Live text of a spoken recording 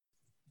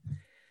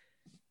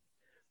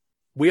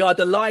We are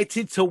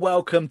delighted to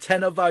welcome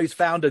Tenavo's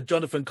founder,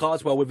 Jonathan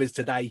Carswell, with us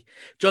today.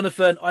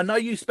 Jonathan, I know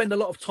you spend a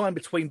lot of time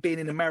between being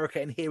in America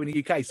and here in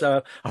the UK,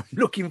 so I'm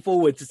looking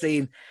forward to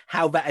seeing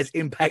how that has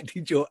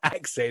impacted your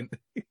accent.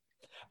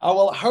 Oh,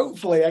 well,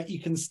 hopefully you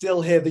can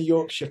still hear the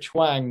Yorkshire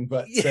twang,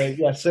 but Yeah,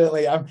 yeah,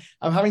 certainly I'm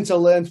having to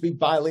learn to be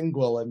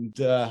bilingual and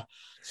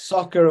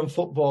soccer and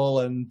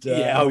football yeah, and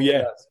oh all the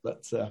yeah. rest.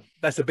 But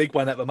That's a big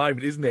one at the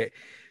moment, isn't it?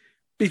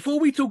 Before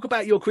we talk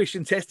about your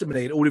Christian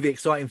testimony and all of the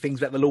exciting things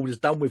that the Lord has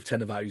done with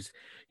Tenavo's,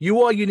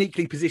 you are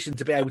uniquely positioned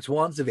to be able to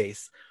answer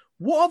this.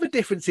 What are the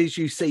differences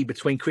you see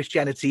between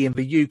Christianity in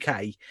the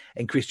UK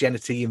and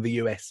Christianity in the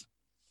US?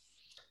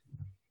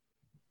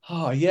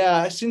 oh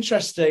yeah, it's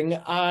interesting.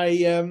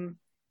 I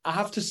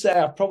have to say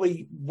I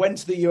probably went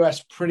to the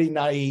US pretty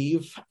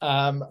naive.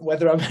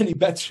 Whether I'm any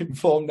better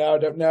informed now, I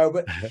don't know.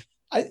 But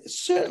I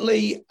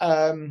certainly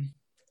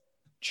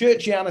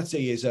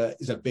churchianity is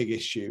a big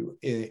issue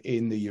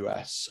in the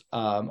US.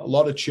 A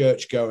lot of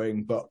church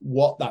going, but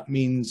what that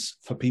means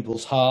for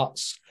people's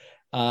hearts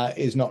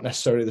is not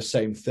necessarily the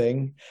same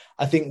thing.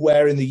 I think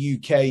where in the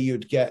UK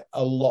you'd get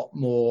a lot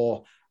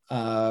more,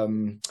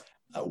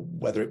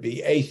 whether it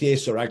be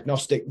atheist or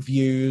agnostic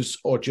views,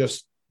 or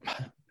just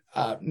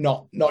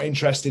not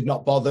interested,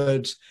 not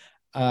bothered,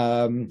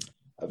 um,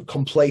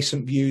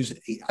 complacent views.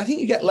 I think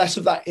you get less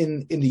of that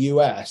in the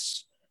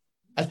US.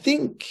 I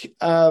think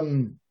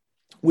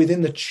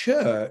within the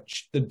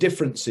church, the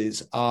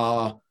differences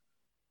are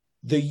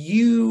the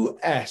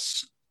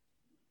US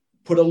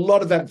put a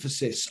lot of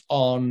emphasis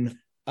on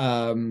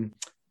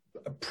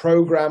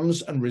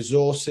programs and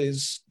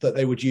resources that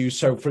they would use.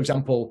 So, for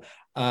example,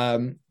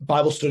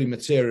 Bible study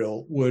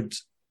material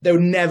they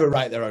would never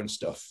write their own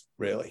stuff,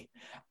 really.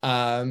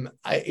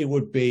 It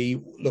would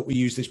be, look, we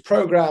use this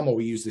program or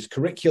we use this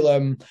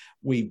curriculum,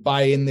 we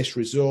buy in this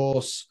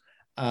resource,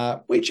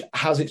 which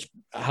has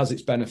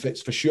its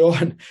benefits for sure.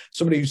 And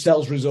somebody who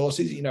sells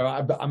resources,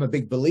 I'm a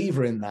big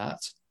believer in that.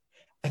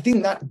 I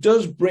think that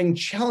does bring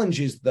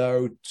challenges,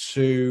 though,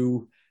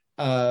 to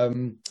a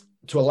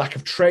lack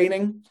of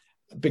training,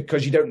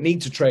 because you don't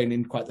need to train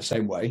in quite the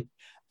same way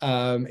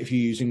if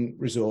you're using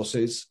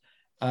resources.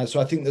 So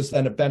I think there's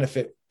then a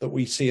benefit that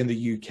we see in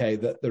the UK,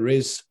 that there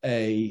is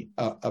a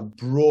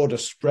broader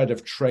spread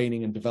of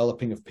training and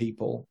developing of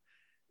people.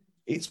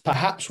 It's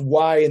perhaps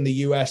why in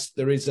the US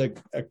there is a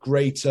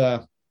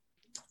greater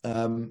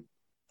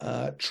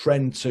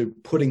trend to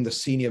putting the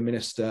senior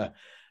minister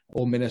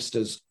or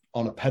ministers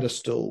on a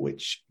pedestal,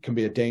 which can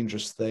be a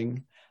dangerous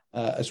thing,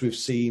 as we've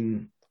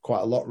seen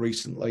quite a lot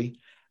recently.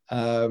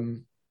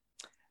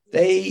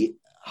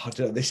 I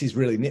don't know, this is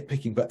really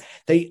nitpicking, but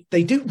they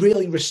do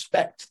really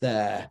respect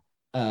their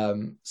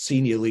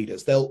senior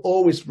leaders. They'll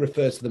always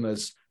refer to them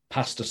as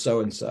Pastor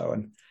so-and-so.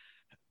 And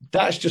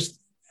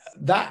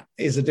that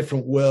is a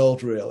different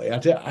world, really.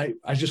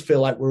 I just feel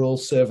like we're all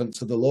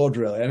servants of the Lord,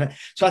 really. And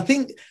so I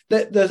think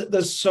that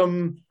there's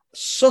some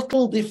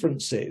subtle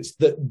differences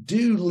that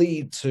do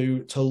lead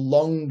to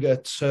longer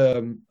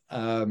term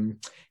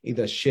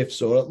either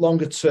shifts or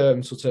longer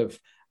term sort of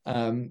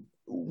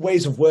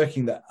ways of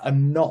working that are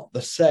not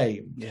the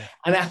same. Yeah.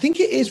 And I think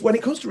it is, when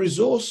it comes to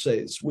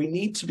resources, we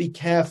need to be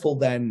careful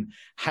then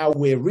how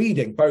we're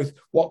reading, both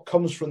what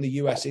comes from the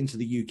US into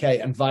the UK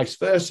and vice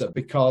versa,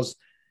 because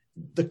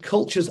the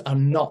cultures are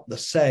not the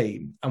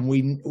same. And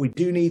we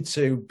do need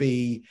to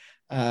be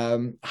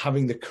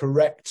having the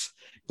correct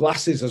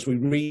glasses as we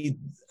read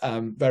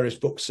various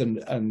books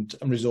and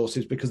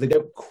resources, because they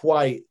don't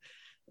quite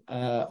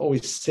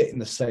always sit in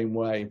the same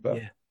way. But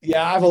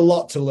yeah, I have a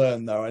lot to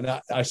learn, though, and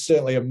I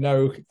certainly am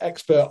no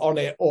expert on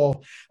it or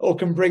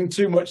can bring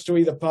too much to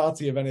either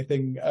party of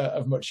anything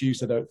of much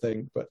use, I don't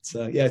think. But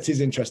yeah, it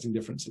is interesting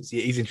differences.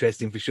 It is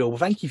interesting for sure. Well,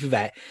 thank you for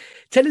that.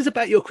 Tell us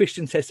about your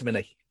Christian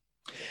testimony.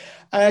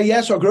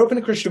 Yeah, so I grew up in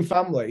a Christian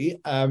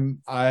family.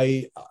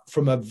 I,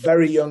 from a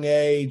very young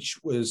age,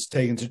 was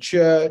taken to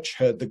church,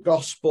 heard the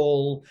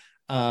gospel.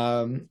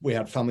 We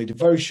had family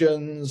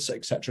devotions,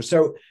 etc.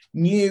 So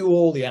knew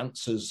all the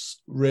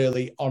answers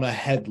really on a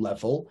head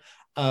level.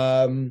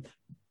 On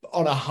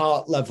a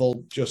heart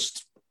level,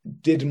 just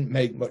didn't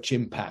make much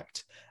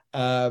impact.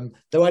 Though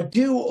I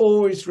do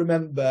always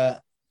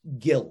remember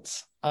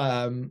guilt,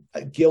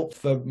 guilt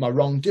for my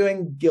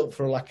wrongdoing, guilt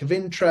for a lack of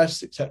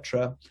interest,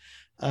 etc.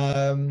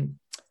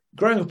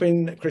 Growing up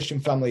in a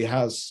Christian family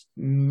has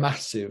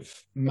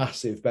massive,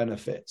 massive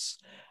benefits.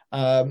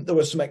 There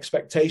were some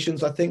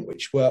expectations, I think,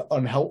 which were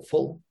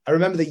unhelpful. I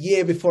remember the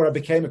year before I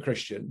became a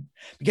Christian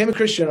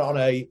on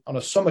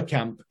a summer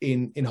camp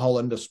in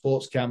Holland, a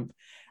sports camp,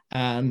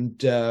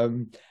 and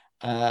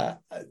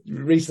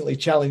recently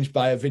challenged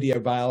by a video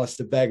by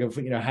Alistair Begg of,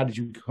 how did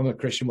you become a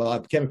Christian? Well, I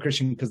became a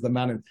Christian because the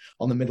man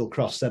on the middle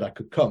cross said I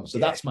could come. So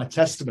that's my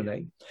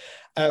testimony.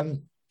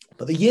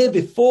 But the year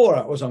before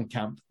I was on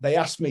camp, they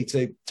asked me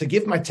to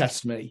give my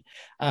testimony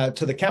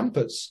to the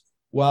campers.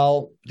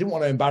 Well, I didn't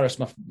want to embarrass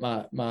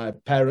my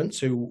parents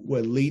who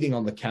were leading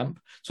on the camp.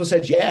 So I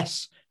said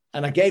yes.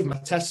 And I gave my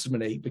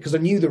testimony because I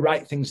knew the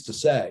right things to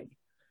say.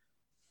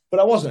 but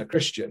I wasn't a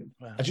Christian.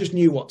 Wow. I just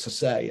knew what to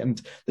say. And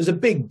there's a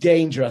big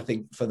danger, I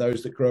think, for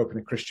those that grow up in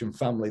a Christian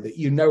family, that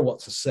you know what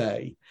to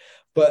say,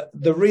 but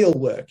the real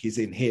work is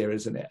in here,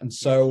 isn't it? And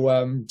so,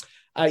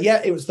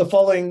 it was the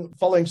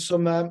following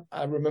summer.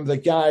 I remember the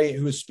guy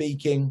who was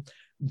speaking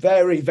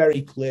very,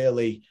 very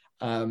clearly,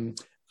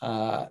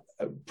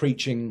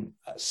 preaching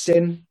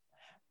sin.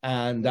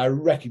 And I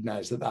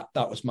recognized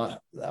that was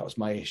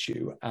my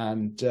issue.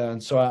 And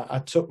so I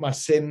took my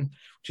sin,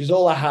 which is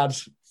all I had,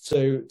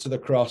 to the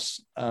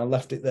cross,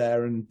 left it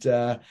there. And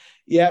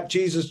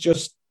Jesus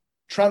just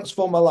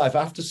transformed my life.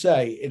 I have to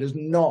say,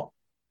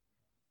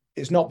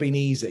 it's not been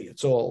easy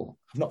at all.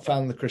 I've not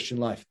found the Christian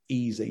life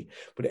easy,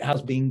 but it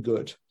has been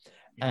good.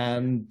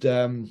 And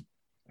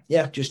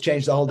just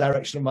changed the whole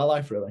direction of my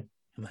life, really.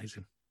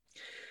 Amazing.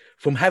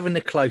 From having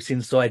a close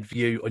inside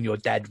view on your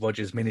dad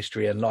Roger's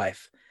ministry and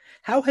life,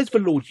 how has the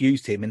Lord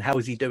used him, and how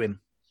is he doing?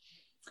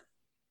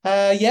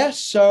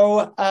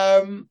 So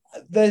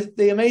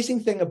the amazing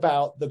thing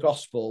about the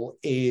gospel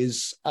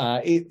is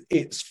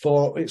it's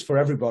for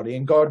everybody,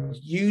 and God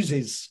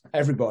uses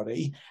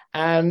everybody.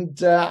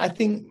 And I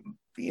think,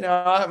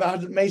 I've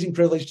had an amazing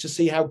privilege to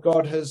see how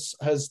God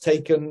has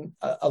taken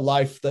a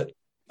life that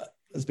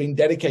has been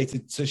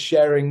dedicated to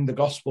sharing the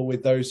gospel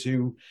with those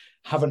who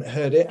haven't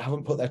heard it,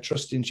 haven't put their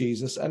trust in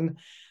Jesus. And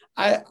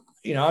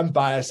I'm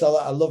biased.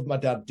 I love my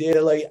dad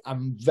dearly.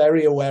 I'm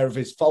very aware of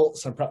his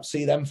faults and perhaps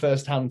see them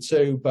firsthand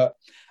too. But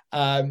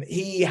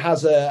he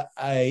has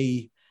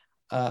a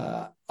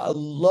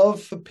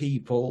love for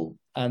people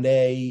and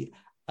a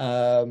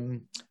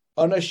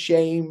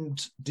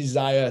unashamed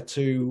desire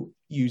to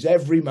use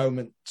every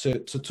moment to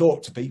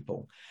talk to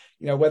people.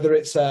 Whether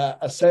it's a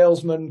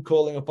salesman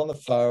calling up on the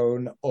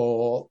phone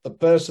or the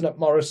person at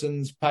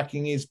Morrison's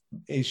packing his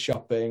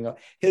shopping,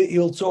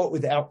 he'll talk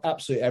with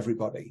absolutely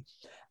everybody.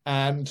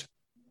 And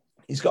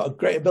he's got a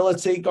great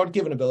ability,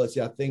 God-given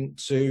ability, I think,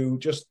 to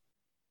just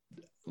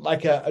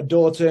like a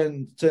door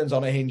turns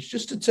on a hinge,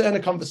 just to turn a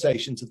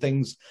conversation to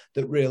things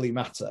that really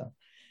matter.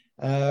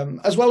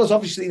 As well as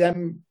obviously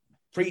them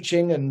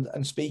preaching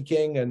and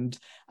speaking. And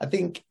I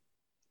think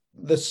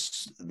the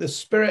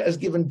Spirit has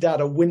given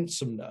Dad a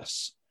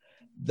winsomeness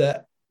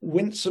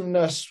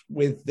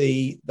with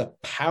the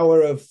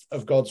power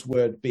of God's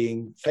word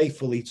being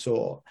faithfully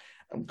taught.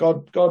 And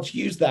God's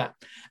used that.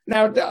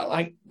 Now,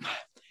 like,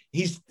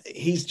 he's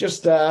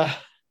just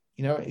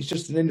he's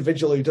just an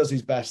individual who does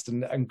his best,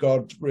 and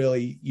God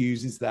really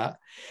uses that.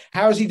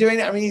 How is he doing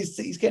it? I mean,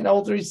 he's getting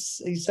older.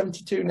 He's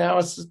 72 now,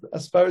 I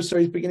suppose. So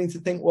he's beginning to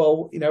think,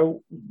 well,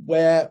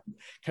 where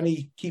can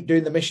he keep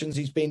doing the missions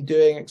he's been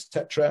doing,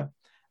 etc.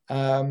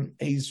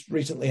 He's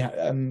recently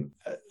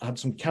had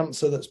some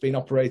cancer that's been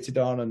operated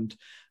on, and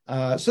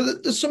so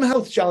there's some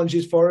health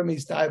challenges for him.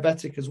 He's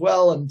diabetic as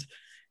well, and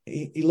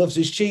he loves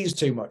his cheese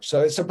too much.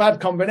 So it's a bad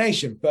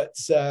combination. But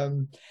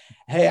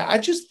hey, I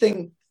just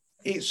think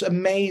it's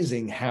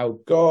amazing how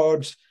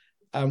God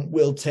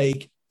will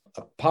take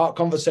a part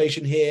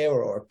conversation here,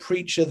 or a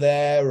preacher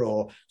there,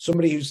 or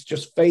somebody who's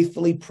just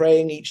faithfully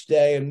praying each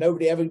day and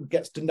nobody ever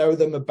gets to know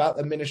them about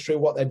their ministry,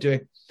 what they're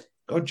doing.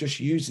 God just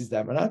uses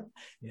them. And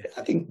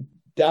I think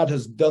Dad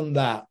has done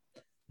that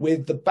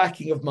with the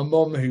backing of my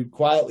mum, who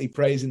quietly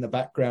prays in the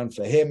background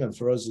for him and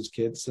for us as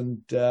kids.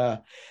 And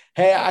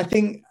hey, I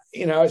think,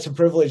 it's a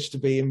privilege to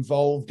be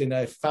involved in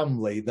a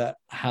family that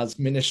has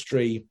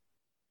ministry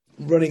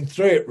running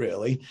through it,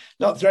 really,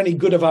 not through any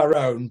good of our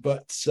own,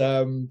 but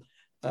the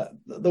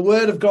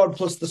word of God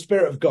plus the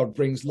Spirit of God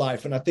brings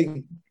life. And I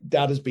think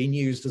Dad has been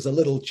used as a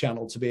little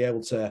channel to be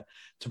able to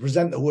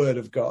present the word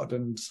of God,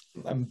 and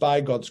by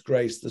God's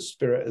grace, the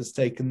Spirit has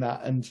taken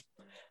that. And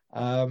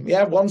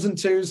ones and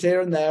twos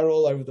here and there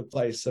all over the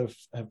place have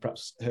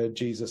perhaps heard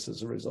Jesus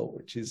as a result,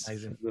 which is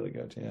amazing. Really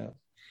good. Yeah.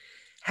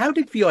 How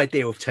did the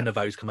idea of Tenor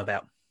come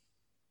about?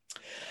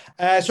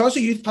 So I was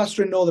a youth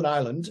pastor in Northern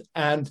Ireland,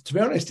 and to be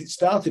honest, it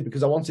started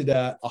because I wanted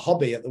a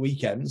hobby at the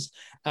weekends,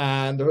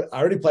 and I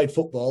already played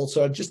football,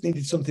 so I just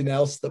needed something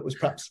else that was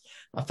perhaps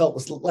I felt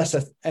was less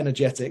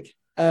energetic.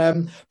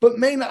 But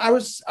mainly, I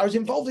was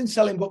involved in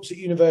selling books at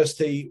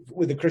university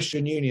with the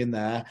Christian Union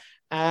there,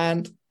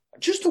 and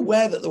just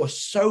aware that there were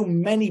so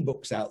many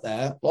books out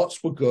there.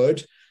 Lots were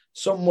good,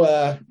 some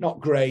were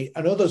not great,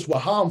 and others were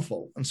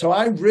harmful. And so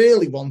I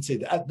really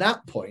wanted, at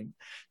that point,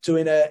 to,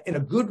 in a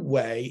good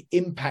way,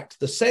 impact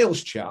the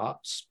sales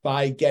charts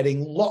by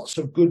getting lots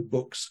of good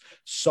books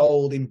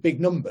sold in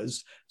big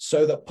numbers,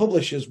 so that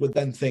publishers would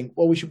then think,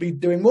 well, we should be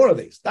doing more of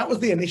these. That was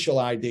the initial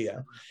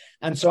idea.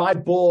 And so I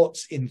bought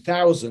in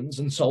thousands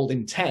and sold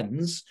in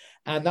tens,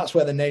 and that's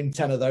where the name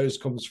 10 of those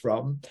comes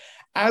from.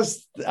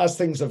 As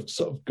things have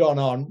sort of gone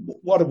on,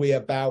 what are we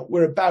about?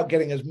 We're about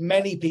getting as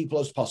many people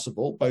as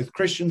possible, both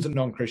Christians and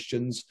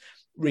non-Christians,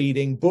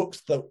 reading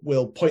books that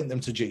will point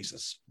them to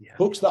Jesus. Yeah.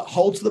 Books that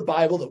hold to the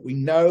Bible, that we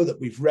know, that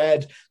we've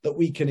read, that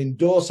we can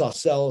endorse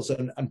ourselves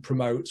and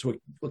promote. So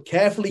we're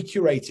carefully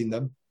curating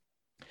them.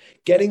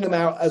 getting them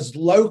out as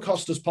low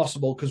cost as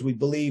possible because we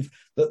believe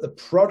that the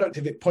product,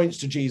 if it points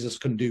to Jesus,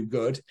 can do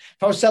good.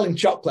 If I was selling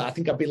chocolate, I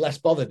think I'd be less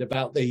bothered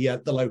about the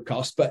low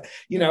cost. But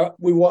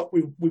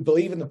we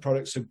believe in the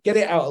product, so get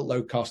it out at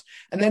low cost,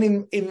 and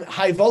then in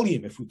high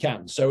volume if we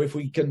can. So if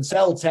we can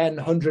sell 10,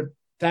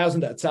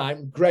 100,000 at a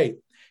time, great.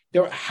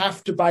 You don't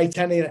have to buy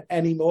 10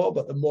 anymore,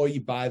 but the more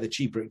you buy, the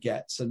cheaper it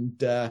gets. And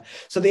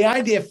so the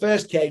idea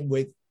first came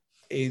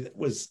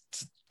was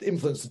to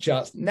influence the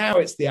charts. Now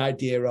it's the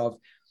idea of,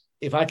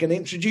 if I can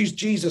introduce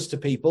Jesus to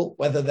people,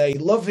 whether they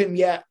love him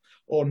yet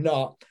or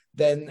not,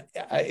 then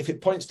if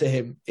it points to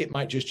him, it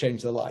might just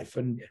change their life.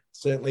 And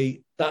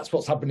certainly that's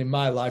what's happened in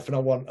my life, and I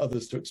want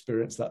others to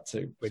experience that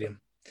too. Brilliant.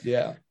 So,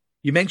 yeah.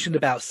 You mentioned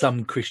about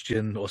some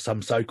Christian or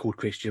some so-called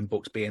Christian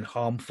books being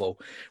harmful.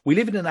 We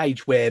live in an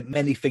age where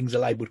many things are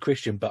labelled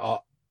Christian but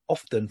are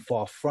often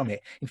far from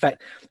it. In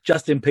fact,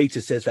 Justin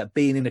Peters says that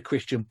being in a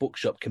Christian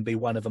bookshop can be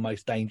one of the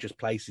most dangerous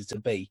places to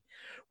be.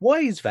 Why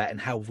is that,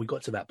 and how have we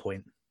got to that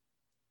point?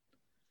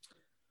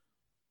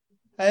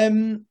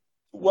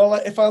 Well,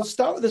 if I'll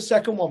start with the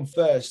second one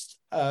first,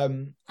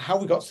 how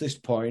we got to this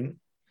point,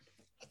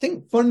 I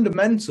think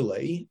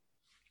fundamentally,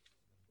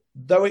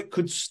 though it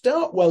could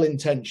start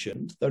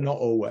well-intentioned, though not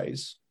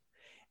always,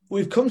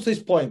 we've come to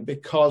this point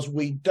because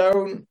we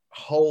don't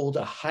hold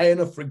a high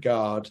enough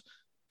regard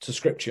to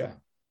Scripture.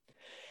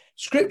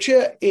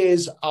 Scripture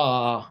is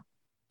our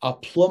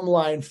plumb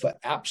line for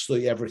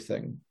absolutely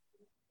everything.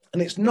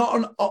 And it's not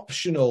an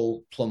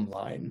optional plumb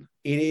line.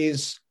 It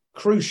is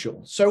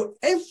crucial. So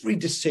every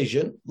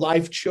decision,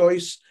 life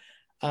choice,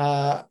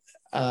 outworking,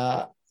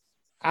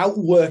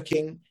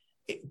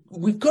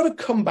 we've got to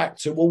come back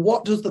to, well,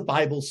 what does the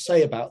Bible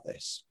say about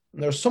this?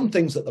 And there are some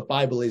things that the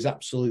Bible is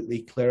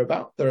absolutely clear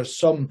about. There are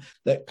some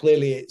that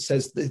clearly it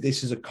says that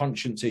this is a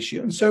conscience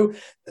issue. And so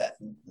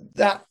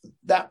that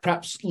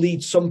perhaps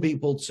leads some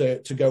people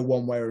to go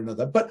one way or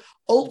another. But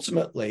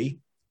ultimately,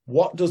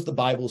 what does the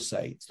Bible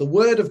say? It's the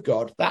word of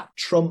God that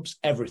trumps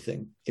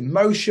everything: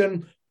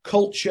 emotion,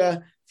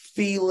 culture,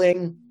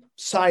 feeling,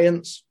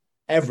 science,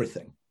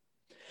 everything.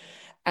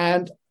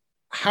 And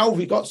how have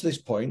we got to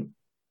this point?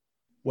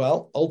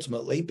 Well,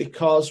 ultimately,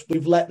 because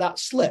we've let that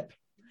slip.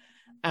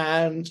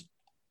 And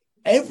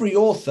every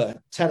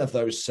author, 10 of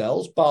those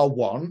cells, bar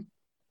one,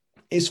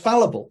 is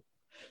fallible.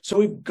 So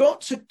we've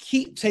got to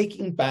keep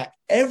taking back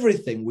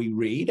everything we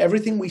read,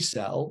 everything we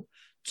sell,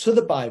 to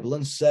the Bible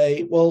and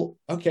say, well,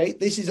 okay,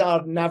 this is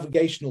our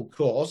navigational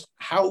course.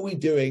 How are we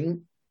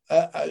doing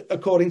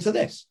according to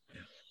this?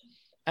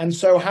 And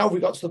so how have we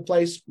got to the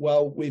place?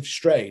 Well, we've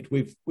strayed.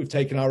 We've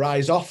taken our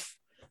eyes off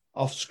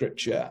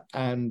Scripture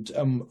and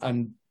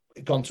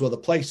gone to other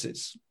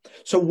places.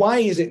 So why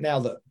is it now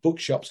that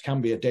bookshops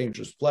can be a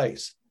dangerous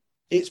place?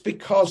 It's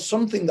because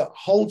something that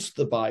holds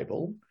to the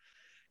Bible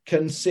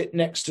can sit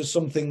next to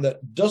something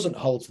that doesn't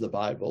hold to the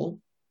Bible.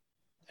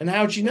 And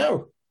how do you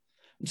know?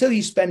 Until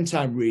you spend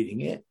time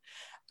reading it.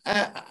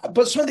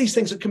 But some of these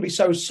things can be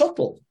so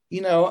subtle.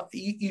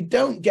 You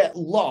don't get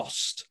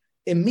lost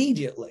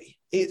immediately.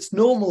 It's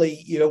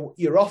normally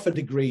you're off a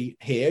degree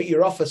here,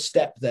 you're off a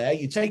step there,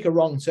 you take a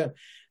wrong turn,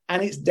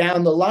 and it's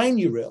down the line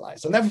you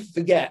realize. I'll never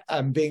forget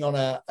being on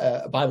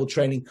a Bible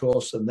training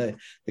course, and the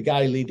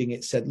guy leading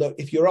it said, look,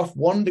 if you're off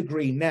 1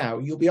 degree now,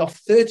 you'll be off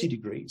 30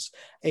 degrees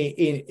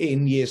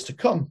in years to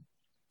come.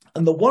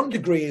 And the 1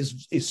 degree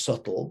is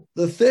subtle.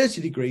 The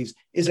 30 degrees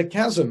is a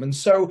chasm. And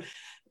so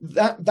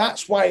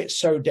that's why it's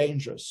so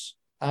dangerous.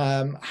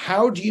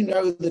 How do you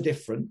know the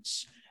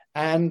difference?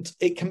 And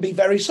it can be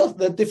very subtle.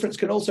 The difference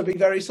can also be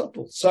very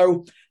subtle.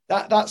 So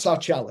that's our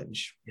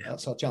challenge. Yeah.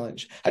 That's our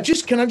challenge.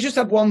 Can I just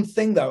add one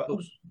thing, though?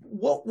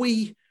 What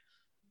we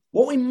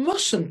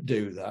mustn't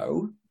do,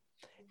 though,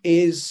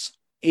 is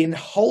in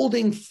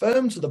holding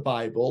firm to the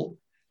Bible,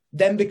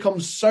 then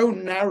becomes so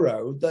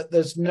narrow that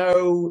there's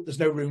no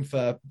room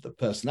for the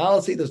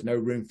personality, there's no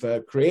room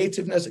for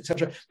creativeness,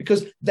 etc.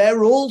 Because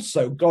they're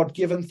also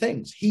God-given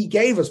things. He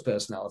gave us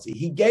personality,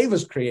 he gave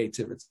us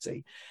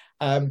creativity,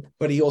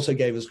 but he also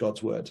gave us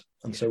God's word,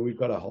 and so we've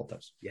got to hold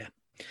those. Yeah.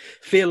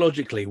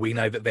 Theologically, we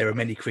know that there are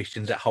many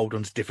Christians that hold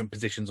on to different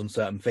positions on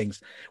certain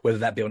things, whether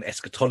that be on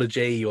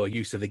eschatology or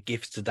use of the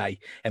gifts today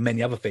and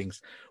many other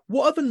things.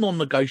 What are the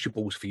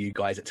non-negotiables for you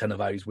guys at 10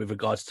 of O's with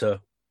regards to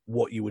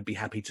what you would be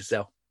happy to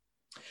sell?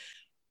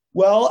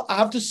 Well, I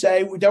have to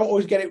say, we don't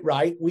always get it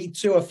right. We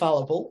too are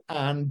fallible,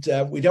 and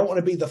we don't want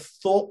to be the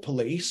thought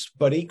police,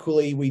 but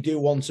equally we do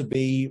want to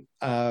be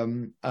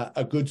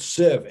a good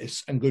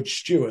service and good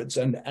stewards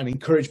and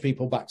encourage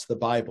people back to the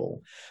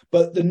Bible.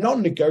 But the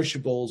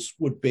non-negotiables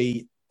would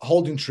be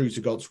holding true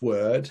to God's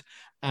word,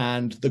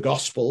 and the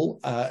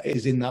gospel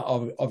is in that,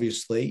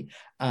 obviously.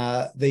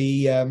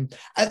 The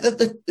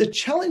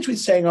challenge with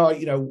saying,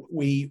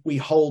 we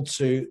hold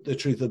to the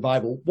truth of the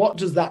Bible, what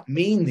does that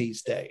mean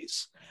these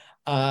days?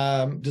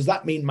 Does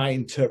that mean my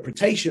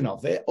interpretation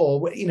of it,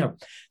 or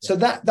so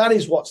that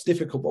is what's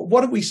difficult. But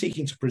what are we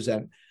seeking to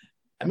present?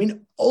 I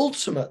mean,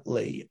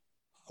 ultimately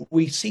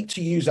we seek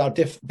to use our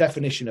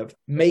definition of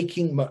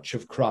making much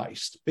of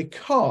Christ,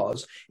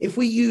 because if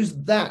we use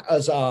that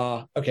as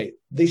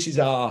this is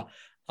our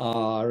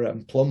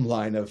plumb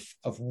line of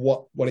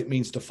what it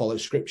means to follow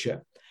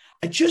Scripture.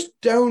 I just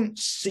don't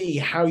see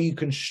how you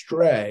can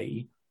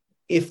stray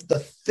if the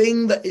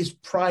thing that is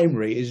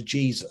primary is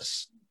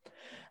Jesus.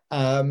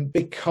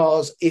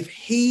 Because if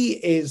he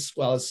is,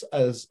 well,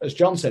 as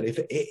John said, if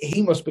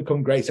he must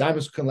become greater, I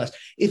must become less.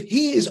 If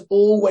he is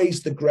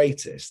always the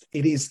greatest,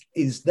 it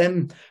is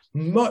then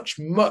much,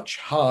 much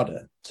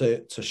harder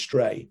to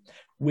stray.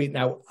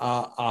 Our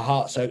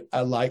hearts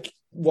are like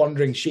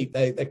wandering sheep.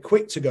 They're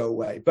quick to go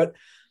away. But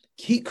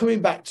keep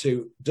coming back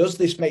to, does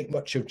this make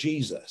much of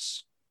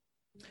Jesus?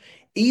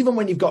 Even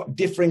when you've got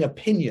differing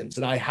opinions,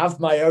 and I have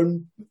my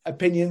own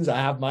opinions, I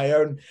have my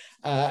own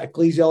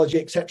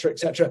ecclesiology,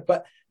 etc.,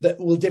 but that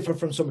will differ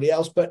from somebody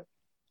else. But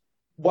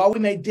while we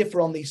may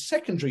differ on these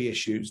secondary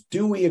issues,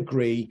 do we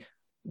agree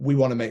we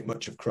want to make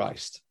much of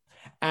Christ?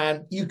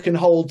 And you can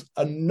hold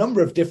a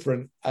number of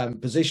different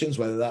positions,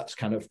 whether that's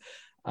kind of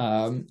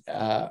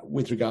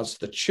with regards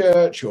to the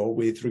church or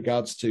with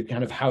regards to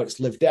kind of how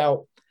it's lived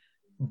out.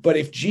 But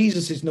if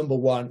Jesus is number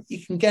one,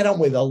 you can get on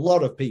with a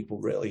lot of people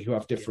really who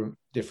have different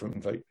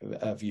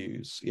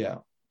views. Yeah,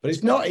 but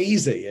it's not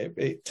easy.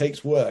 It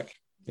takes work.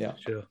 Yeah,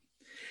 sure.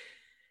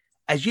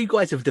 As you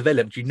guys have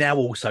developed, you now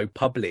also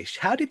publish.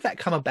 How did that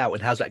come about,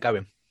 and how's that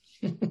going?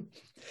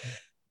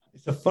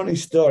 It's a funny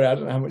story. I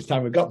don't know how much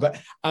time we've got,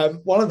 but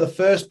one of the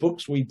first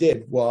books we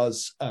did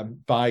was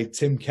by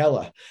Tim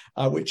Keller,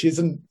 which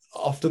isn't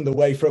often the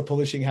way for a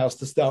publishing house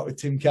to start with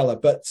Tim Keller.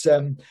 But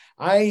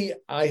I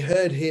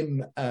heard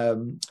him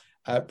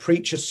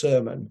preach a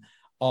sermon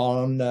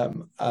on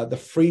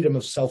the freedom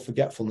of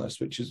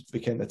self-forgetfulness, which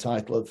became the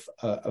title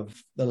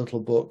of the little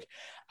book.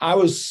 I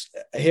was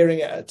hearing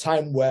it at a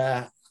time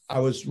where I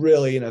was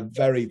really in a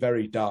very,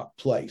 very dark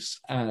place,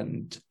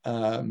 and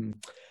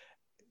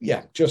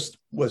just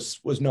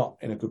was not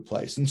in a good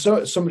place. And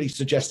so somebody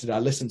suggested I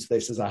listen to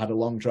this as I had a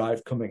long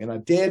drive coming, and I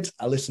did.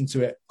 I listened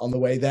to it on the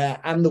way there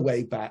and the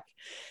way back,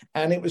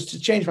 and it was to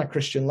change my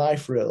Christian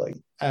life,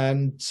 really.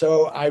 And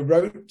so I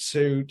wrote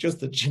to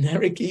just a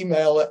generic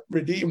email at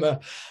Redeemer,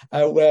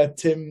 where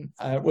Tim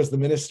was the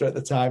minister at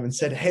the time, and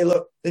said, "Hey,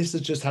 look, this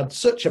has just had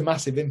such a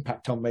massive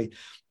impact on me.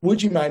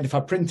 Would you mind if I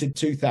printed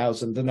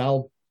 2,000 and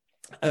I'll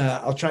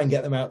try and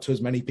get them out to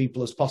as many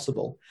people as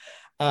possible?"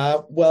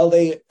 Well,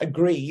 they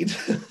agreed,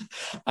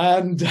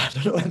 and I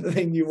don't know whether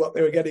they knew what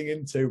they were getting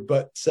into,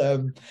 but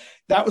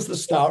that was the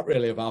start,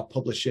 really, of our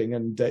publishing,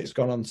 and it's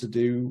gone on to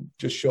do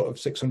just short of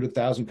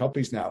 600,000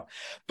 copies now.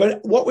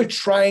 But what we're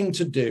trying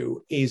to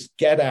do is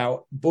get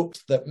out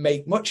books that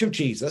make much of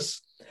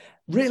Jesus,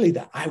 really,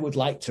 that I would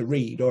like to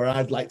read or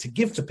I'd like to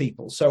give to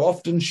people. So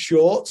often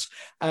short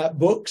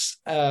books,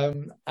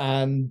 and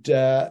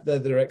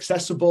they're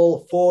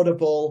accessible,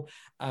 affordable,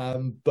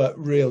 but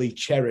really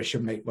cherish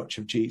and make much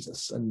of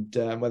Jesus. And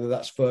whether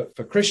that's for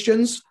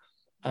Christians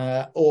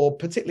or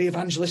particularly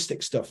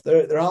evangelistic stuff.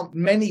 There aren't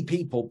many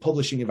people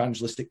publishing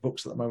evangelistic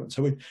books at the moment.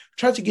 So we've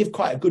tried to give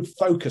quite a good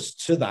focus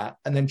to that,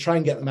 and then try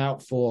and get them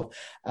out for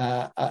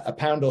a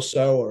pound or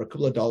so, or a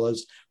couple of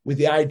dollars, with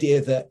the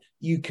idea that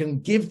you can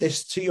give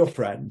this to your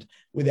friend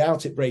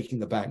without it breaking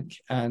the bank.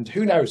 And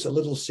who knows, a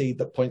little seed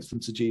that points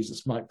them to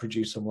Jesus might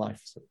produce some life.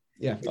 So,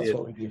 yeah, that's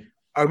what we do.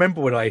 I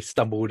remember when I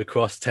stumbled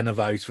across 10 of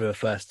those for the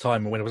first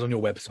time, and when I was on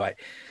your website,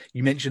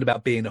 you mentioned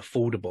about being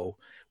affordable.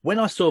 When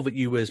I saw that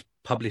you was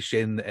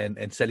publishing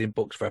and selling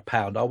books for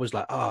 £1, I was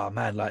like, oh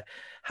man, like,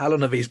 how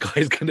long are these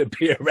guys going to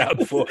be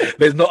around for?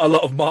 There's not a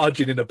lot of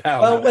margin in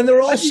 £1. Well, when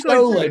they're all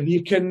stolen,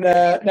 you can...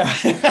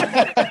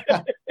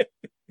 No.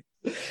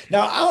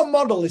 Now, our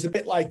model is a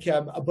bit like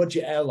a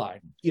budget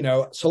airline. You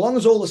know, so long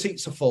as all the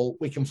seats are full,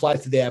 we can fly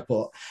to the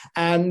airport.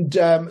 And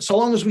so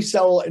long as we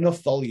sell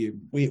enough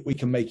volume, we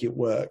can make it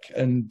work.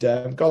 And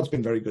God's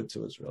been very good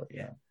to us, really.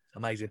 Yeah.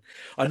 Amazing.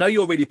 I know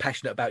you're really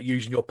passionate about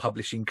using your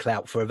publishing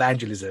clout for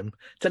evangelism.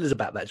 Tell us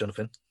about that,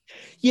 Jonathan.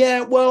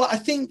 Yeah, well,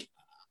 I've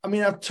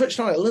touched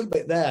on it a little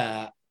bit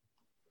there.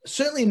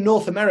 Certainly in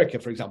North America,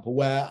 for example,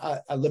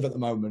 where I live at the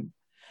moment,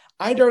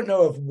 I don't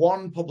know of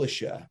one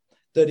publisher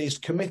that is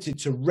committed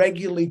to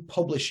regularly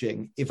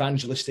publishing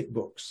evangelistic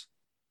books.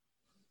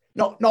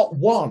 Not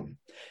one.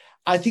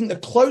 I think the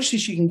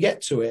closest you can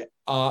get to it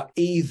are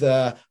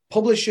either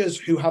publishers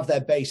who have their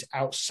base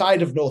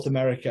outside of North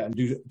America and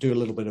do a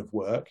little bit of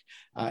work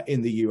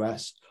in the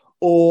US,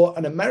 or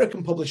an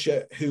American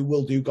publisher who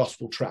will do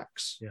gospel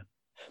tracts. Yeah.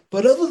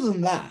 But other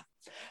than that,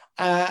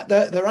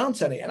 there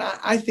aren't any. And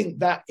I think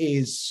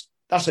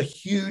that's a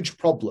huge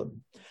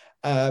problem,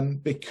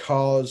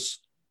 because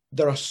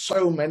there are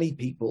so many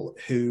people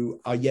who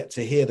are yet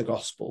to hear the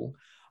gospel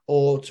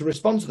or to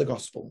respond to the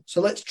gospel.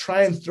 So let's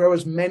try and throw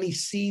as many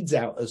seeds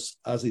out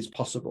as is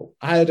possible.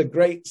 I had a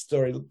great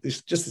story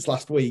this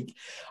last week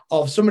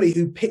of somebody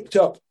who picked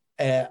up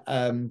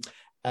an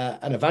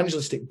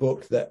evangelistic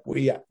book that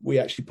we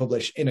actually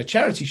publish in a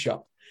charity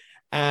shop,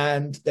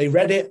 and they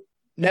read it,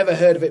 never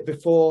heard of it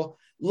before,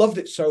 loved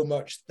it so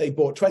much they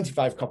bought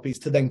 25 copies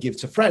to then give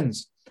to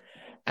friends.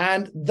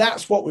 And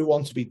that's what we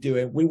want to be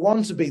doing. We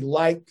want to be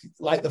like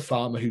the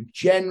farmer who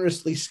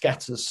generously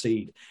scatters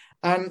seed.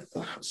 And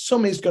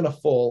some is going to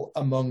fall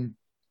among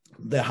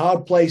the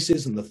hard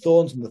places and the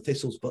thorns and the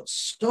thistles, but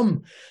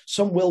some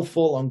will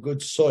fall on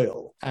good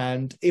soil.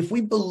 And if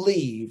we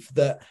believe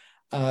that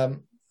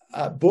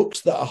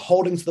books that are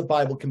holding to the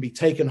Bible can be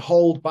taken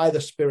hold by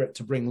the Spirit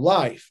to bring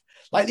life,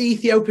 like the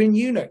Ethiopian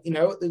eunuch,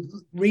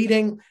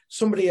 reading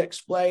somebody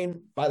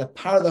explain by the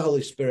power of the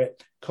Holy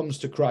Spirit comes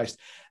to Christ.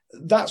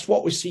 That's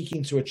what we're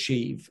seeking to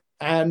achieve.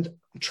 And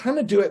I'm trying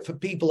to do it for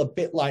people a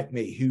bit like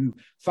me who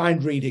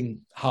find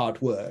reading hard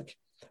work,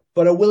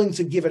 but are willing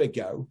to give it a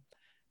go.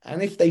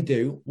 And if they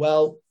do,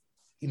 well,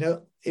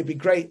 it'd be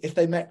great if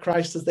they met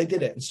Christ as they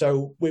did it. And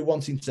so we're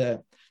wanting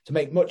to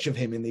make much of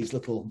him in these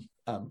little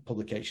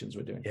publications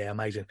we're doing. Yeah,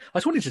 amazing. I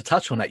just wanted to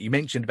touch on that. You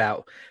mentioned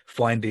about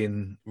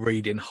finding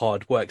reading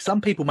hard work.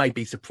 Some people may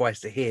be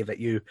surprised to hear that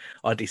you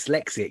are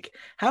dyslexic.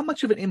 How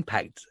much of an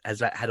impact has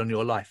that had on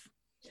your life?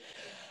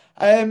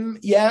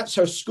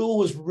 So school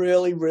was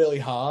really, really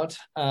hard.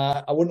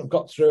 I wouldn't have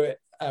got through it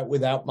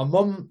without my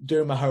mum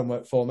doing my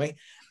homework for me.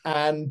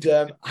 And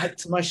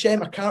to my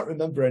shame, I can't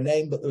remember her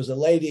name, but there was a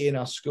lady in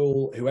our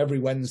school who every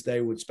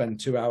Wednesday would spend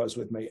 2 hours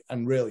with me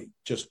and really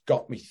just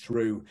got me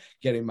through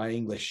getting my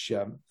English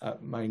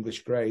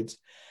grades.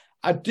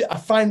 I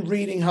find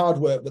reading hard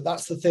work, but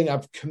that's the thing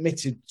I've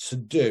committed to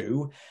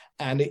do.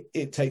 And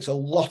it takes a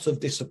lot of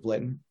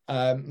discipline.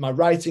 My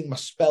writing, my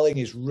spelling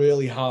is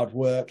really hard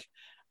work.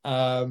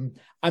 I'm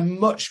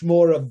much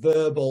more a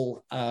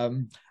verbal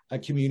a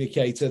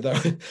communicator, though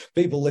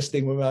people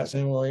listening were might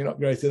say, well, you're not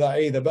great at that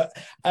either. But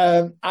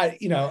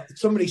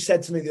somebody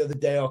said to me the other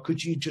day, oh,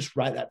 could you just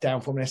write that down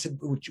for me? I said,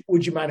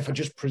 would you mind if I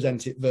just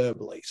present it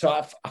verbally? So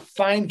I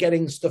find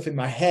getting stuff in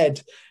my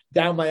head,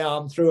 down my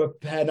arm, through a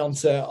pen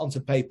onto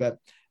paper,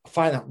 I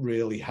find that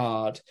really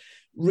hard.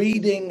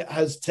 Reading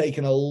has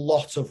taken a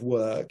lot of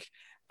work,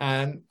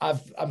 and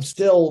I'm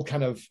still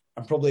I'm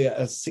probably at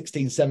a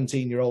 16,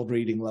 17-year-old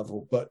reading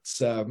level, but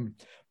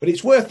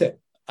it's worth it.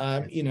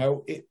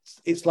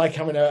 It's like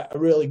having a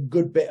really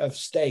good bit of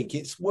steak.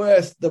 It's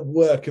worth the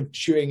work of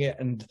chewing it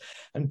and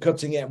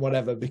cutting it and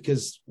whatever,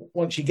 because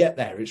once you get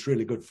there, it's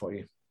really good for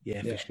you.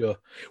 Yeah, for sure.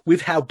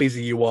 With how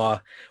busy you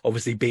are,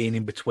 obviously being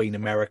in between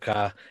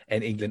America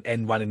and England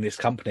and running this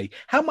company,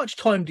 how much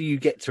time do you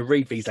get to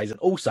read these days? And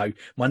also,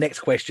 my next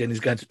question is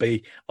going to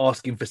be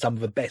asking for some of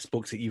the best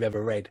books that you've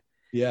ever read.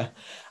 Yeah.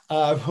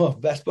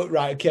 Best book,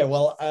 right? Okay.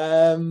 Well,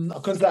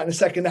 I'll come to that in a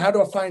second. How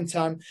do I find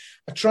time?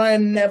 I try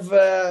and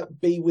never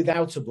be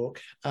without a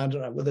book. I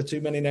don't know whether too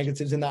many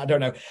negatives in that. I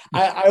don't know.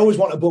 I always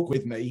want a book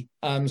with me.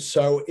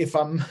 So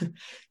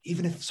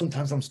even if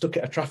sometimes I'm stuck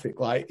at a traffic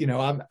light,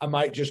 I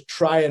might just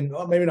try and,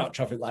 or maybe not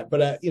traffic light,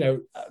 but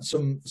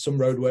some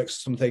roadworks,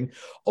 something,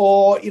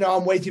 or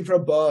I'm waiting for a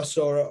bus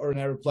or an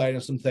aeroplane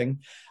or something.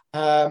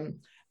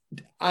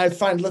 I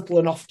find little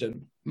and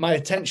often my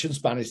attention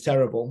span is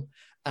terrible.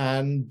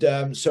 And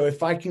so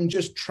if I can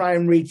just try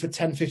and read for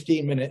 10,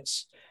 15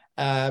 minutes,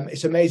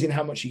 it's amazing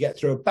how much you get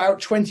through.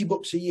 About 20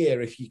 books a year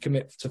if you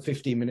commit to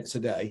 15 minutes a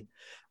day.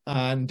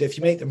 And if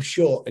you make them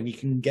short, then you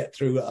can get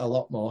through a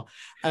lot more.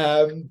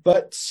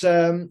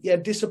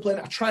 Discipline.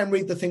 I try and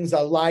read the things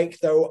I like,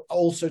 though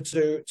also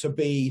to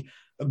be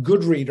a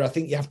good reader, I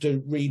think you have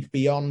to read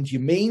beyond your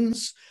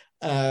means.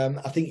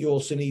 I think you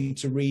also need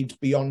to read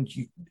beyond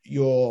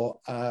your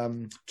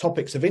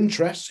topics of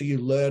interest, so you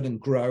learn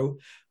and grow.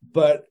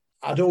 But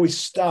I'd always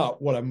start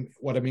what I'm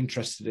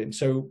interested in.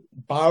 So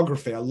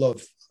biography, I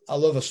love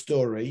a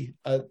story,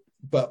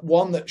 but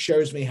one that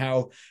shows me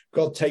how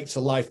God takes a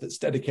life that's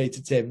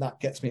dedicated to him. That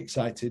gets me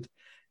excited.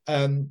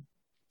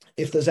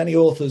 If there's any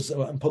authors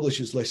and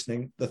publishers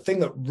listening, the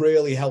thing that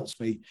really helps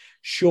me,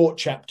 short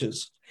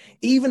chapters.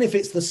 Even if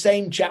it's the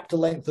same chapter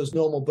length as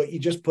normal, but you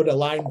just put a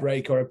line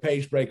break or a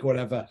page break or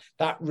whatever,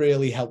 that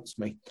really helps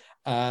me.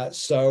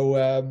 So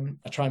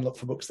I try and look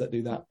for books that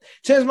do that.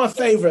 In terms of my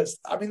favorites,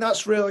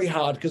 that's really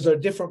hard because there are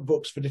different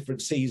books for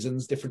different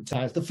seasons, different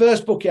times. The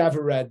first book I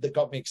ever read that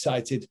got me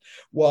excited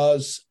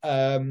was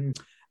Roger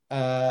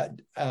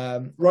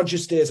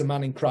Steers' A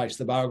Man in Christ,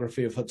 the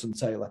biography of Hudson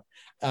Taylor.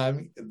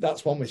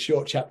 That's one with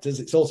short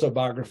chapters. It's also a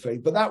biography,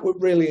 but that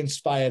really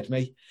inspired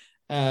me.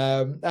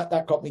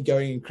 That got me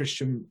going in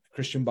Christian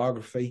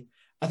biography.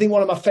 I think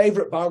one of my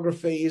favorite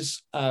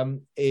biographies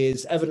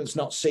is Evidence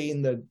Not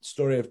Seen, the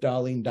story of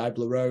Darlene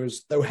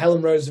Deibler-Rose. Though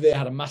Helen Roosevelt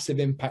had a massive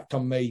impact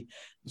on me,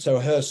 so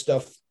her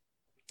stuff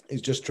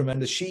is just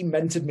tremendous. She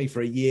mentored me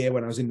for a year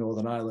when I was in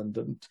Northern Ireland,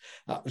 and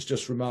that was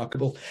just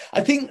remarkable. I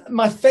think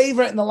my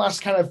favorite in the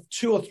last kind of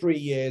 2 or 3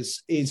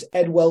 years is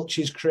Ed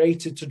Welch's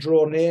Created to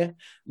Draw Near,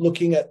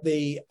 looking at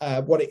the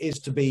what it is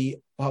to be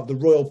the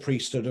royal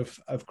priesthood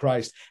of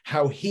Christ,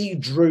 how he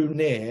drew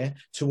near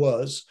to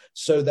us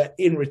so that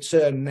in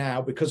return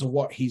now, because of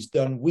what he's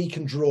done, we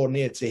can draw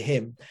near to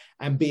him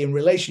and be in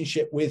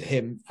relationship with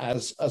him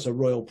as a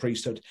royal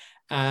priesthood.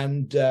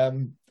 And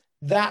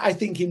that I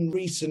think in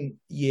recent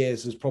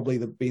years has probably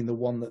been the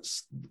one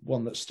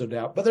that stood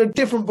out. But there are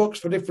different books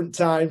for different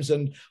times,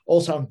 and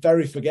also I'm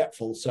very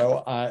forgetful.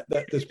 So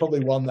there's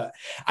probably one that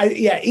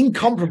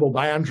Incomparable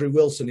by Andrew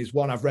Wilson is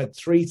one I've read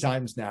 3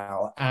 times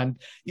now, and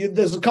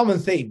there's a common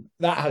theme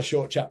that has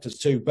short chapters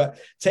too. But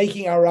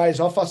taking our eyes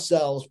off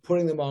ourselves,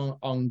 putting them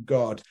on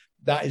God.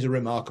 That is a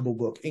remarkable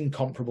book,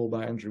 Incomparable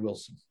by Andrew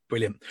Wilson.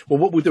 Brilliant. Well,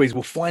 what we'll do is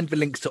we'll find the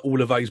links to all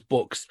of those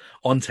books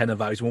on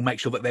Tenor-Vos, and we'll make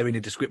sure that they're in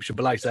the description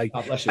below. So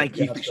thank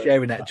you for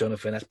sharing that,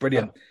 Jonathan. That's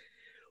brilliant.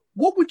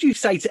 What would you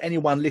say to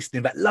anyone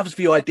listening that loves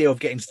the idea of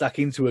getting stuck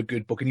into a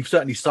good book, and you've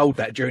certainly sold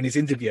that during this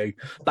interview,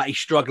 that is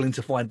struggling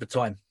to find the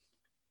time?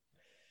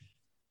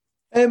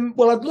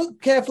 Well, I'd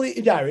look carefully at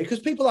your diary because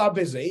people are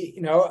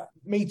busy,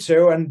 me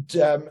too. And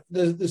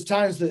there's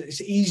times that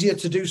it's easier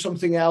to do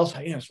something else.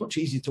 It's much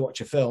easier to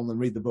watch a film than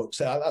read the books.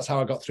 That's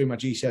how I got through my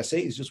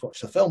GCSEs, just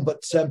watch the film.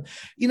 But,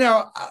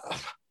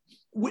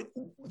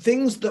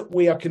 things that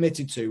we are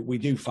committed to, we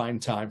do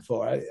find time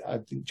for. I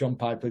think John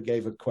Piper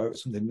gave a quote,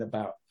 something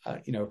about,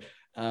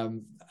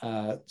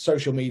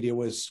 social media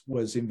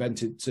was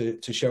invented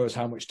to show us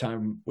how much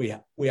time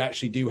we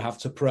actually do have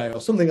to pray,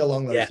 or something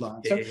along those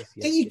lines. So I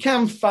think you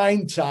can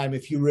find time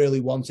if you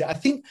really want it. I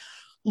think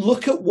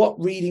look at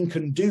what reading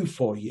can do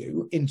for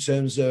you in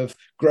terms of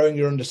growing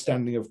your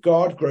understanding of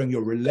God, growing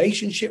your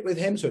relationship with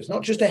him. So it's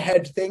not just a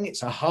head thing,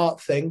 it's a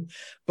heart thing,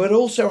 but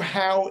also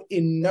how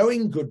in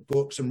knowing good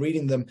books and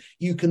reading them,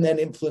 you can then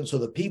influence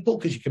other people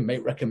because you can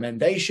make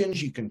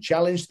recommendations, you can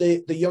challenge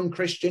the young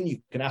Christian, you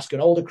can ask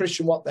an older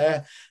Christian what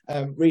they're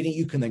reading,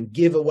 you can then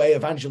give away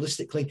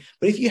evangelistically.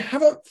 But if you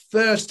haven't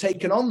first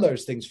taken on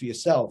those things for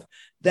yourself,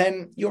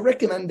 then your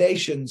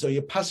recommendations or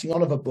your passing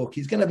on of a book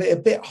is going to be a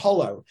bit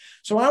hollow.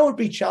 So I would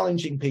be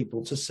challenging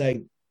people to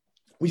say,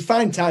 we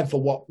find time for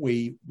what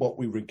we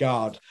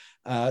regard.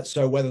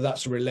 So whether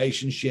that's a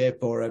relationship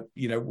or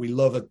we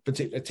love a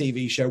particular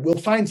TV show, we'll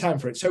find time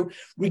for it. So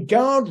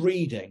regard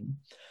reading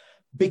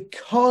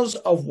because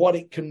of what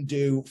it can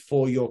do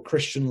for your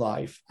Christian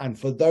life and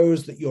for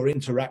those that you're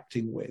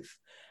interacting with.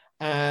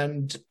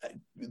 And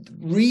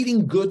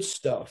reading good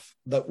stuff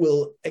that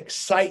will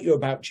excite you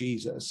about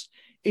Jesus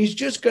is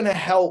just going to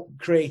help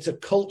create a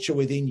culture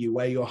within you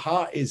where your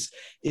heart is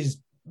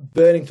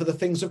burning for the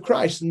things of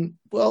Christ. And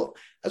well,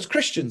 as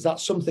Christians,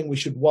 that's something we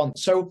should want.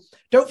 So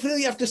don't feel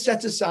you have to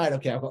set aside,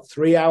 okay, I've got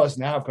 3 hours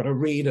now, I've got to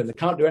read and I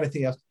can't do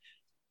anything else.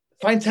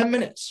 Find 10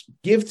 minutes,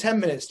 give 10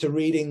 minutes to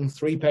reading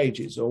 3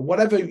 pages or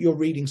whatever your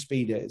reading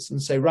speed is,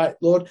 and say, right,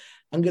 Lord,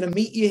 I'm going to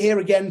meet you here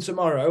again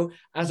tomorrow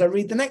as I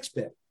read the next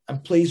bit.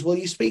 And please, will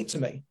you speak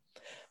to me?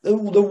 The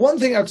one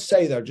thing I'd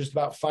say, though, just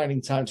about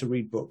finding time to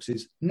read books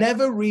is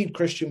never read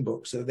Christian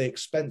books at the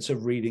expense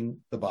of reading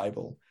the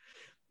Bible.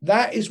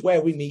 That is where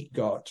we meet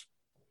God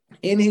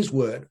in his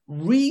word.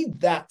 Read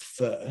that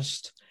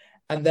first,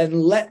 and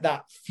then let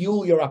that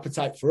fuel your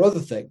appetite for other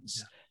things.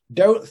 Yeah.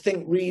 Don't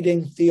think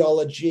reading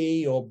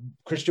theology or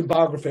Christian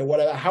biography or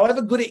whatever,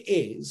 however good it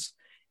is,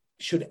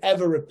 should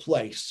ever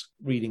replace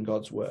reading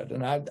God's word.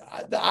 And I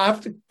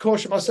have to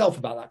caution myself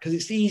about that because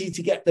it's easy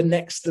to get the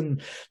next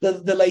and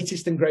the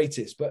latest and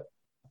greatest, but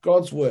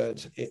God's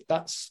word,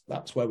 that's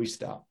where we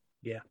start.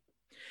 Yeah.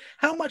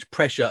 How much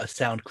pressure are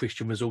sound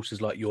Christian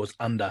resources like yours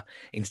under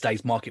in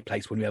today's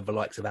marketplace when you have the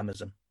likes of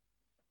Amazon?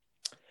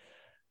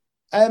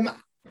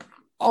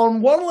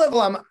 On one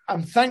level,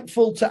 I'm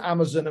thankful to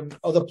Amazon and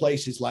other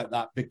places like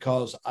that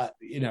because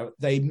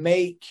they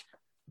make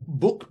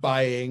book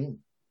buying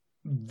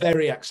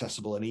very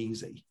accessible and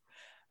easy.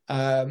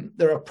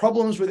 There are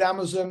problems with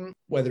Amazon,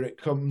 whether it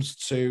comes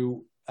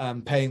to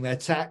paying their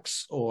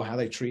tax or how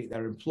they treat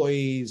their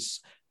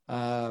employees,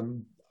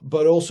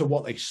 but also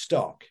what they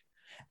stock.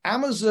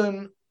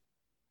 Amazon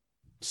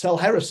sell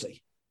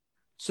heresy,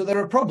 so they're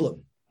a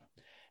problem.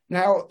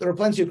 Now, there are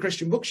plenty of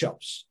Christian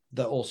bookshops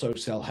that also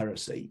sell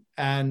heresy,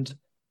 and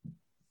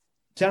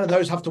 10 of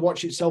those have to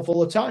watch itself all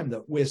the time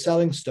that we're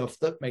selling stuff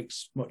that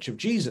makes much of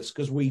Jesus,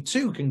 because we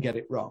too can get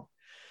it wrong.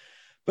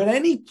 But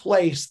any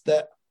place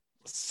that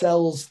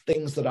sells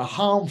things that are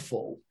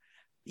harmful,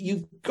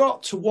 you've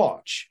got to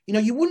watch.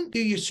 You wouldn't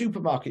do your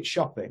supermarket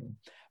shopping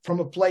from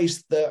a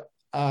place that,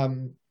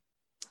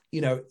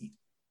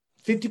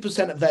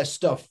 50% of their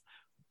stuff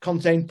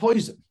contain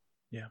poison.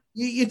 Yeah.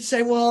 You'd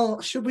say, well,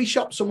 should we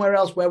shop somewhere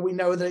else where we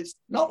know that it's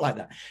not like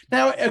that?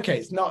 Now, okay,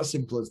 it's not as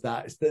simple as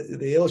that. It's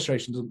the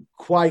illustration doesn't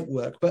quite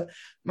work. But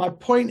my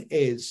point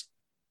is,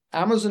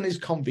 Amazon is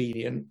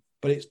convenient,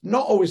 but it's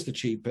not always the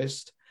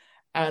cheapest.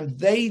 And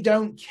they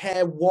don't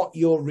care what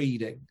you're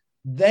reading.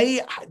 They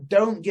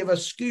don't give a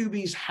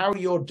Scoobies how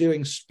you're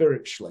doing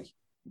spiritually.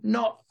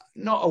 Not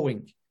a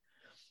wink.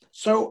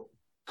 So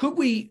could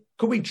we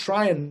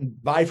try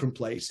and buy from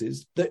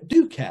places that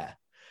do care?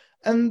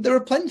 And there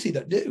are plenty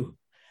that do.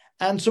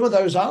 And some of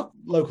those are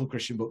local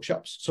Christian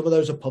bookshops. Some of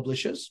those are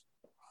publishers.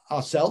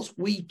 Ourselves,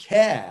 we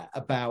care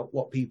about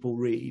what people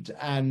read,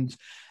 and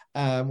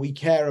we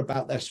care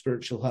about their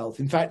spiritual health.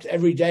 In fact,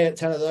 every day at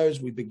 10 of those,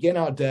 we begin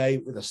our day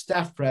with a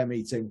staff prayer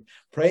meeting,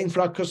 praying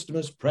for our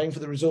customers, praying for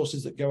the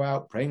resources that go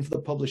out, praying for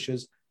the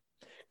publishers,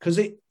 because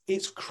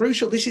it's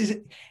crucial. This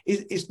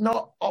it's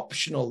not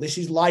optional. This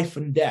is life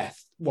and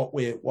death.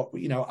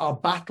 Our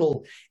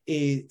battle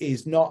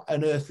is not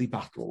an earthly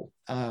battle.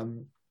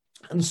 And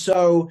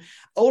so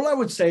all I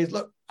would say is,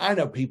 look, I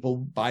know people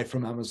buy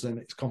from Amazon,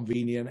 it's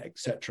convenient,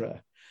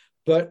 etc.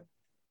 But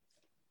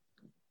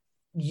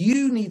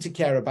you need to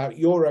care about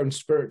your own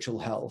spiritual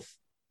health.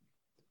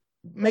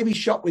 Maybe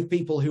shop with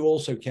people who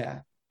also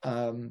care,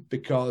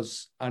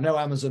 because I know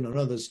Amazon and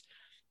others,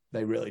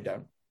 they really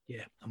don't.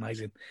 Yeah,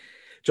 amazing.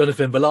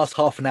 Jonathan, the last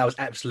half an hour has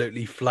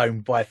absolutely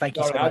flown by. Thank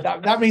you so much.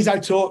 That means I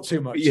talk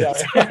too much.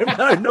 Yes.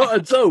 No, not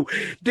at all.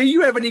 Do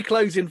you have any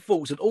closing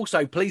thoughts? And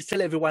also, please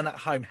tell everyone at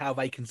home how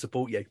they can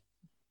support you.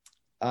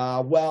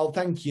 Well,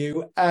 thank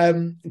you.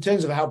 In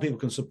terms of how people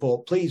can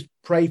support, please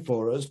pray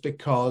for us,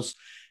 because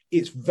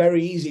it's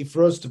very easy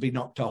for us to be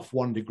knocked off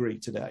 1 degree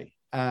today.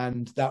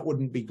 And that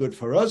wouldn't be good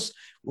for us,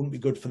 wouldn't be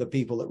good for the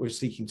people that we're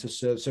seeking to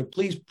serve. So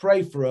please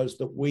pray for us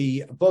that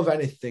we, above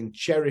anything,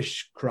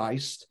 cherish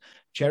Christ,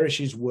 cherish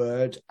his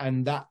word,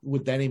 and that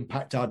would then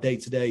impact our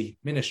day-to-day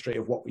ministry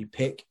of what we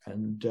pick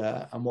and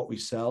what we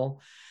sell.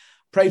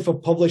 Pray for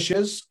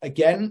publishers.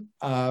 Again,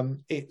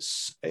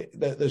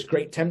 there's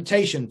great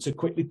temptation to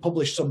quickly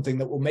publish something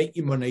that will make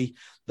you money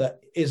that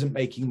isn't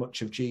making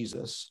much of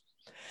Jesus.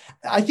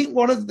 I think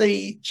one of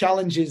the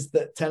challenges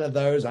that 10 of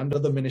those and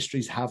other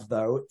ministries have,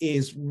 though,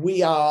 is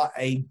we are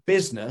a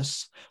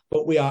business,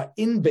 but we are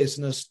in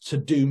business to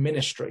do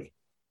ministry.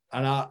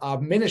 And our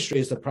ministry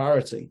is the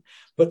priority.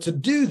 But to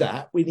do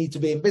that, we need to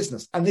be in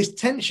business. And this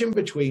tension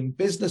between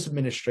business and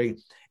ministry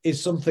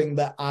is something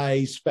that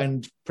I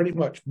spend pretty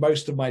much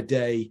most of my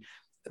day,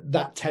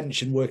 that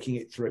tension, working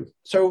it through.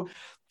 So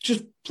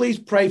just please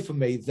pray for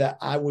me that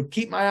I would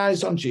keep my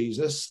eyes on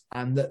Jesus,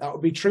 and that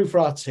would be true for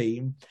our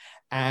team,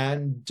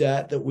 and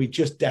that we're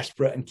just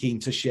desperate and keen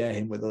to share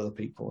him with other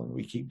people. And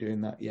we keep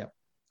doing that. Yeah.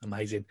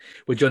 Amazing.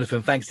 Well,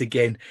 Jonathan, thanks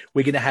again.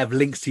 We're going to have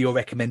links to your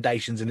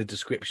recommendations in the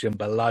description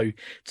below,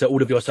 to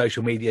all of your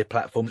social media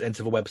platforms and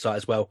to the website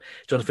as well.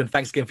 Jonathan,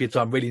 thanks again for your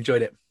time. Really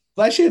enjoyed it.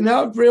 Pleasure.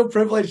 No, real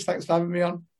privilege. Thanks for having me on.